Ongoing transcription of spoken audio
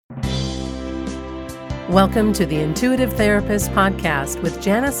Welcome to the Intuitive Therapist Podcast with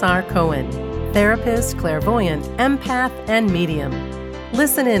Janis Cohen, therapist, clairvoyant, empath, and medium.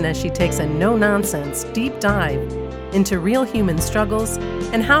 Listen in as she takes a no-nonsense deep dive into real human struggles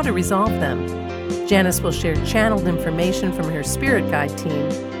and how to resolve them. Janis will share channeled information from her spirit guide team,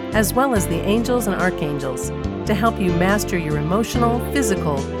 as well as the angels and archangels, to help you master your emotional,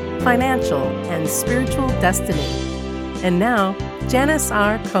 physical, financial, and spiritual destiny. And now, Janis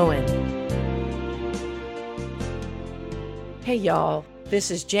R. Cohen. Hey y'all,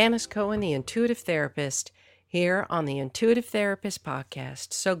 this is Janis Cohen, the Intuitive Therapist, here on the Intuitive Therapist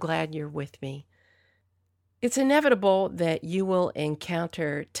Podcast. So glad you're with me. It's inevitable that you will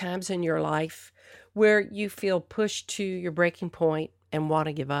encounter times in your life where you feel pushed to your breaking point and want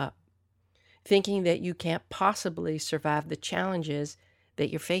to give up, thinking that you can't possibly survive the challenges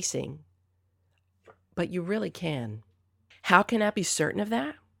that you're facing. But you really can. How can I be certain of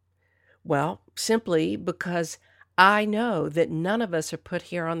that? Well, simply because I know that none of us are put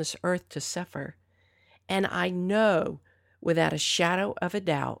here on this earth to suffer. And I know without a shadow of a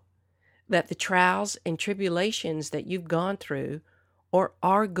doubt that the trials and tribulations that you've gone through or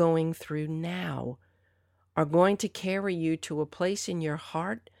are going through now are going to carry you to a place in your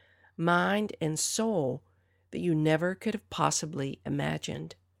heart, mind, and soul that you never could have possibly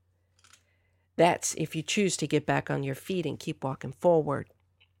imagined. That's if you choose to get back on your feet and keep walking forward.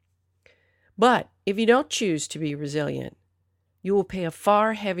 But if you don't choose to be resilient, you will pay a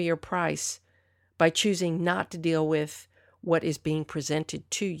far heavier price by choosing not to deal with what is being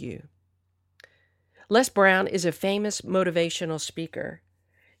presented to you. Les Brown is a famous motivational speaker.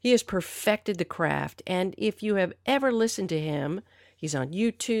 He has perfected the craft, and if you have ever listened to him, he's on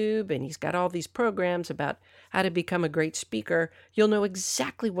YouTube and he's got all these programs about how to become a great speaker, you'll know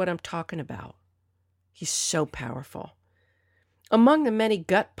exactly what I'm talking about. He's so powerful. Among the many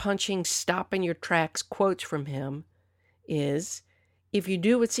gut-punching, stop-in-your-tracks quotes from him is, if you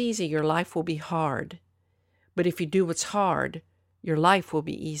do what's easy, your life will be hard. But if you do what's hard, your life will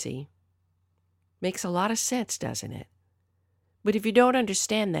be easy. Makes a lot of sense, doesn't it? But if you don't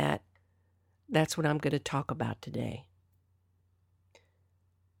understand that, that's what I'm going to talk about today.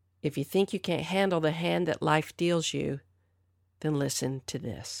 If you think you can't handle the hand that life deals you, then listen to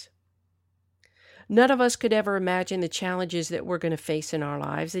this. None of us could ever imagine the challenges that we're going to face in our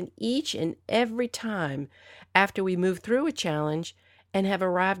lives, and each and every time after we move through a challenge and have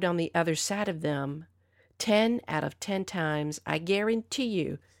arrived on the other side of them, 10 out of 10 times, I guarantee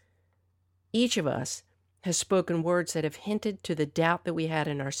you, each of us has spoken words that have hinted to the doubt that we had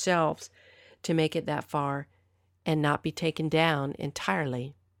in ourselves to make it that far and not be taken down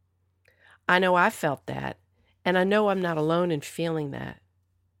entirely. I know I felt that, and I know I'm not alone in feeling that.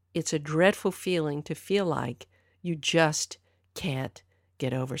 It's a dreadful feeling to feel like you just can't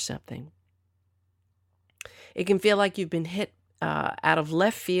get over something. It can feel like you've been hit out of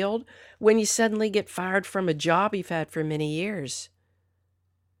left field when you suddenly get fired from a job you've had for many years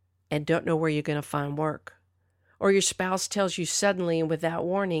and don't know where you're going to find work. Or your spouse tells you suddenly and without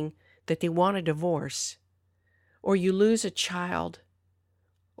warning that they want a divorce. Or you lose a child,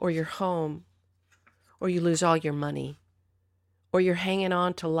 or your home, or you lose all your money. Or you're hanging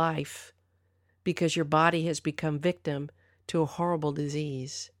on to life because your body has become victim to a horrible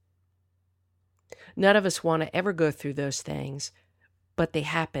disease. None of us want to ever go through those things, but they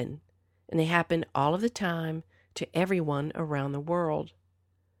happen. And they happen all of the time to everyone around the world.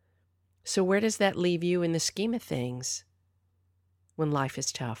 So where does that leave you in the scheme of things when life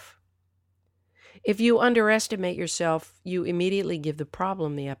is tough? If you underestimate yourself, you immediately give the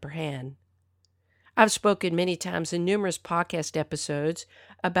problem the upper hand. I've spoken many times in numerous podcast episodes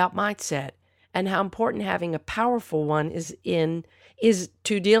about mindset and how important having a powerful one is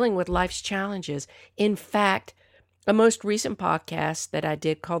to dealing with life's challenges. In fact, a most recent podcast that I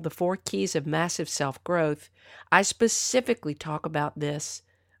did called The 4 Keys of Massive Self-Growth, I specifically talk about this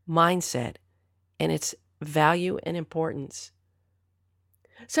mindset and its value and importance.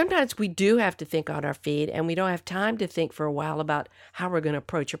 Sometimes we do have to think on our feet, and we don't have time to think for a while about how we're going to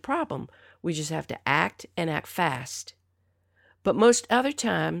approach a problem. We just have to act and act fast. But most other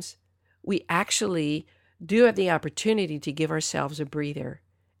times, we actually do have the opportunity to give ourselves a breather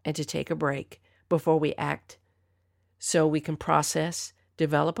and to take a break before we act, so we can process,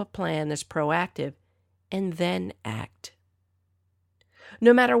 develop a plan that's proactive, and then act.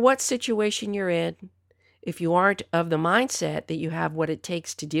 No matter what situation you're in, if you aren't of the mindset that you have what it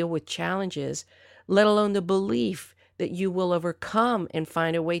takes to deal with challenges, let alone the belief that you will overcome and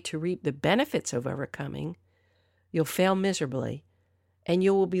find a way to reap the benefits of overcoming, you'll fail miserably, and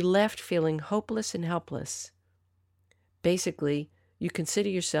you will be left feeling hopeless and helpless. Basically, you consider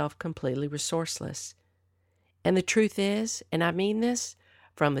yourself completely resourceless, And the truth is, and I mean this,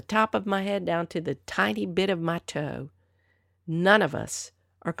 from the top of my head down to the tiny bit of my toe, none of us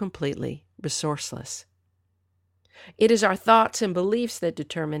are completely resourceless. It is our thoughts and beliefs that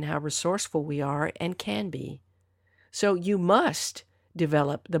determine how resourceful we are and can be. So you must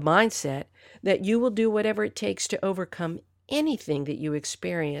develop the mindset that you will do whatever it takes to overcome anything that you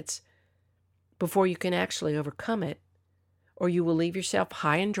experience before you can actually overcome it, or you will leave yourself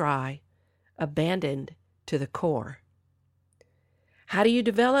high and dry, abandoned to the core. How do you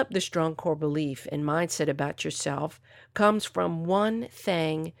develop the strong core belief and mindset about yourself comes from one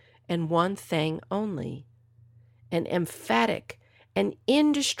thing and one thing only: an emphatic and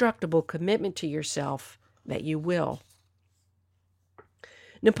indestructible commitment to yourself that you will.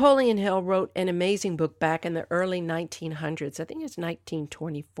 Napoleon Hill wrote an amazing book back in the early 1900s. I think it's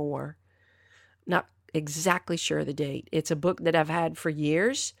 1924. Not exactly sure of the date. It's a book that I've had for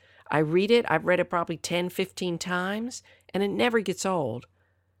years. I read it. I've read it probably 10, 15 times, and it never gets old.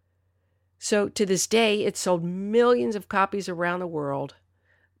 So to this day, it's sold millions of copies around the world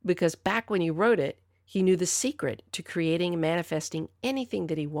because back when he wrote it, he knew the secret to creating and manifesting anything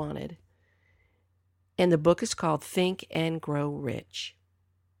that he wanted. And the book is called Think and Grow Rich.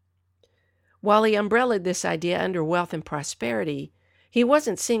 While he umbrellaed this idea under wealth and prosperity, he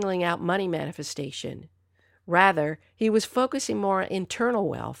wasn't singling out money manifestation. Rather, he was focusing more on internal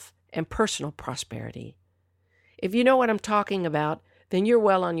wealth and personal prosperity. If you know what I'm talking about, then you're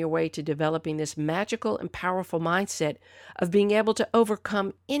well on your way to developing this magical and powerful mindset of being able to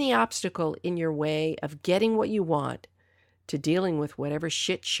overcome any obstacle in your way of getting what you want, to dealing with whatever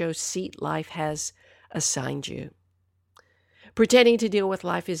shit show seat life has assigned you. Pretending to deal with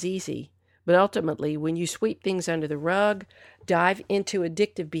life is easy, but ultimately, when you sweep things under the rug, dive into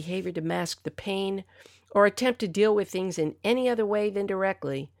addictive behavior to mask the pain, or attempt to deal with things in any other way than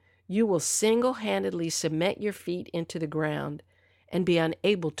directly, you will single-handedly cement your feet into the ground and be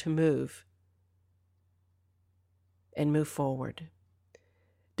unable to move forward.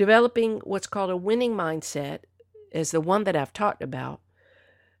 Developing what's called a winning mindset, as the one that I've talked about,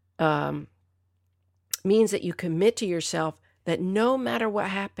 means that you commit to yourself that no matter what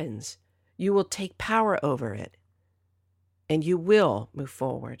happens, you will take power over it, and you will move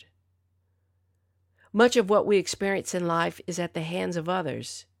forward. Much of what we experience in life is at the hands of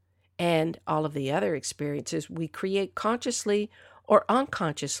others, and all of the other experiences we create consciously or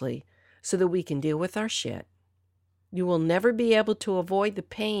unconsciously so that we can deal with our shit. You will never be able to avoid the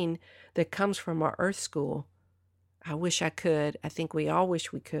pain that comes from our earth school. I wish I could. I think we all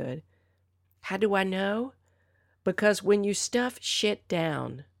wish we could. How do I know? Because when you stuff shit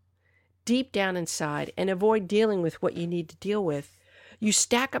down, deep down inside, and avoid dealing with what you need to deal with, you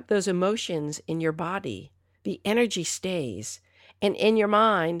stack up those emotions in your body. The energy stays. And in your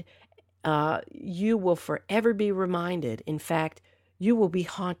mind, you will forever be reminded. In fact, you will be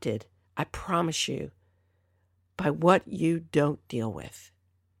haunted, I promise you, by what you don't deal with.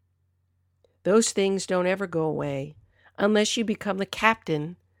 Those things don't ever go away unless you become the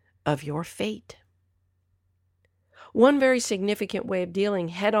captain of your fate. One very significant way of dealing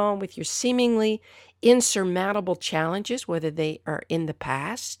head-on with your seemingly insurmountable challenges, whether they are in the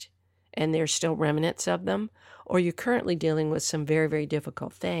past and there's still remnants of them, or you're currently dealing with some very, very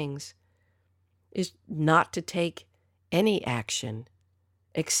difficult things, is not to take any action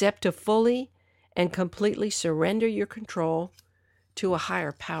except to fully and completely surrender your control to a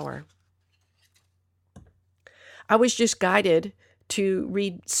higher power. I was just guided to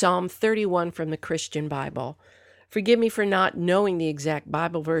read Psalm 31 from the Christian Bible. Forgive me for not knowing the exact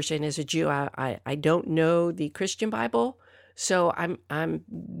Bible version. As a Jew, I don't know the Christian Bible, so I'm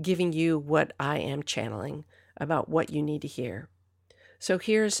giving you what I am channeling about what you need to hear. So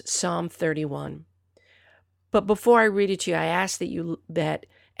here's Psalm 31. But before I read it to you, I ask that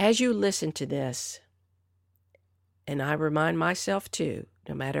as you listen to this, and I remind myself too,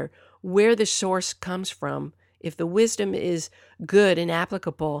 no matter where the source comes from, if the wisdom is good and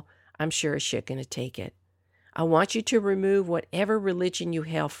applicable, I'm sure as shit going to take it. I want you to remove whatever religion you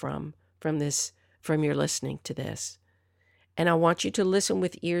hail from your listening to this. And I want you to listen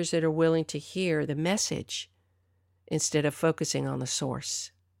with ears that are willing to hear the message instead of focusing on the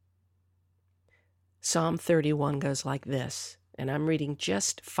source. Psalm 31 goes like this, and I'm reading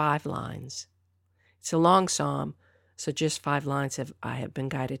just 5 lines. It's a long psalm, so just 5 lines I have been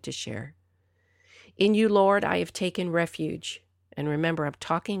guided to share. In you, Lord, I have taken refuge. And remember, I'm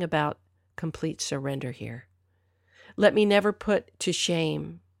talking about complete surrender here. Let me never put to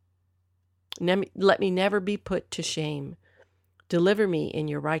shame. Let me never be put to shame. Deliver me in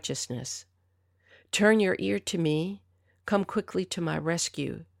your righteousness. Turn your ear to me. Come quickly to my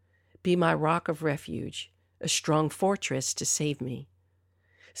rescue. Be my rock of refuge, a strong fortress to save me.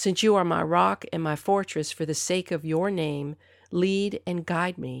 Since you are my rock and my fortress, for the sake of your name, lead and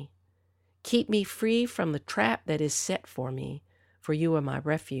guide me. Keep me free from the trap that is set for me, for you are my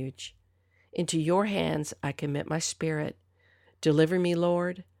refuge. Into your hands I commit my spirit. Deliver me,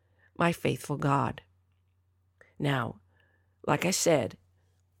 Lord, my faithful God. Now, like I said,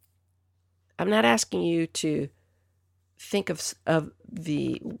 I'm not asking you to think of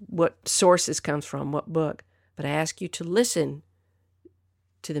what sources comes from, what book, but I ask you to listen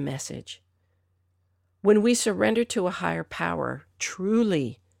to the message. When we surrender to a higher power,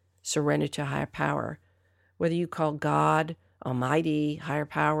 truly surrender to a higher power, whether you call God, Almighty, higher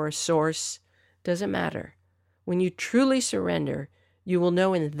power, source, doesn't matter. When you truly surrender, you will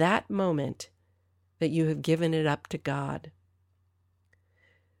know in that moment that you have given it up to God.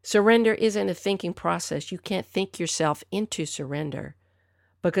 Surrender isn't a thinking process. You can't think yourself into surrender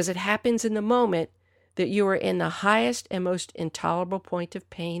because it happens in the moment that you are in the highest and most intolerable point of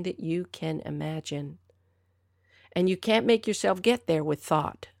pain that you can imagine. And you can't make yourself get there with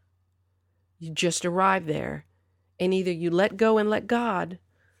thought. You just arrive there, and either you let go and let God,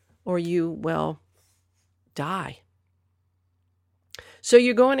 or you, die. So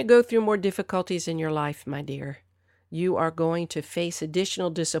you're going to go through more difficulties in your life, my dear. You are going to face additional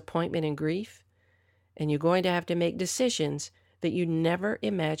disappointment and grief, and you're going to have to make decisions that you never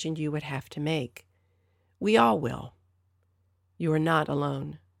imagined you would have to make. We all will. You are not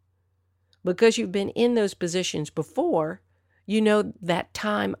alone. Because you've been in those positions before, you know that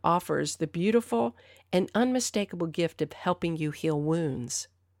time offers the beautiful and unmistakable gift of helping you heal wounds.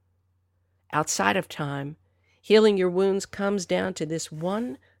 Outside of time, healing your wounds comes down to this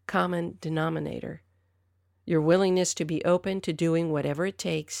one common denominator: your willingness to be open to doing whatever it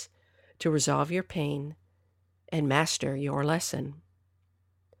takes to resolve your pain and master your lesson.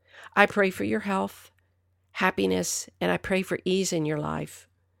 I pray for your health, happiness, and I pray for ease in your life.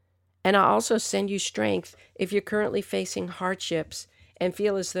 And I also send you strength if you're currently facing hardships and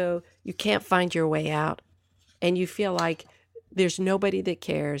feel as though you can't find your way out, and you feel like there's nobody that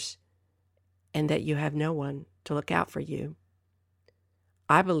cares and that you have no one to look out for you.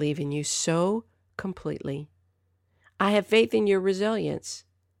 I believe in you so completely. I have faith in your resilience,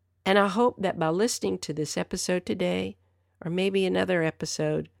 and I hope that by listening to this episode today, or maybe another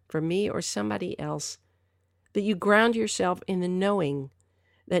episode for me or somebody else, that you ground yourself in the knowing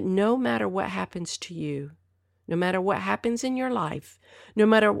that no matter what happens to you, no matter what happens in your life, no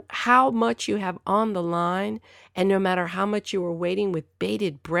matter how much you have on the line, and no matter how much you are waiting with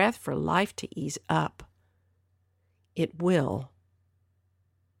bated breath for life to ease up, it will.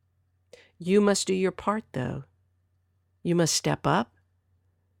 You must do your part, though. You must step up.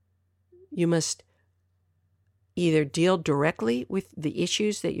 You must either deal directly with the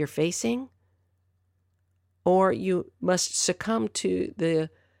issues that you're facing, or you must succumb to the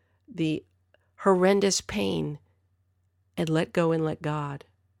horrendous pain and let go and let God.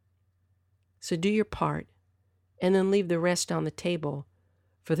 So do your part, and then leave the rest on the table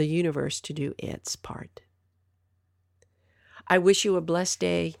for the universe to do its part. I wish you a blessed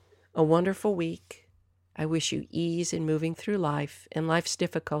day, a wonderful week. I wish you ease in moving through life and life's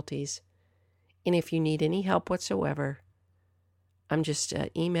difficulties. And if you need any help whatsoever, I'm just an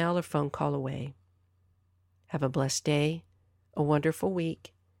email or phone call away. Have a blessed day, a wonderful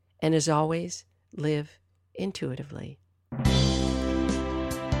week, and as always, live intuitively.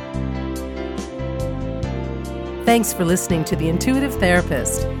 Thanks for listening to The Intuitive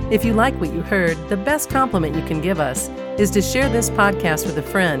Therapist. If you like what you heard, the best compliment you can give us is to share this podcast with a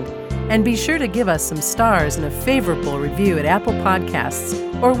friend. And be sure to give us some stars and a favorable review at Apple Podcasts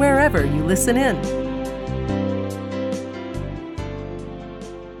or wherever you listen in.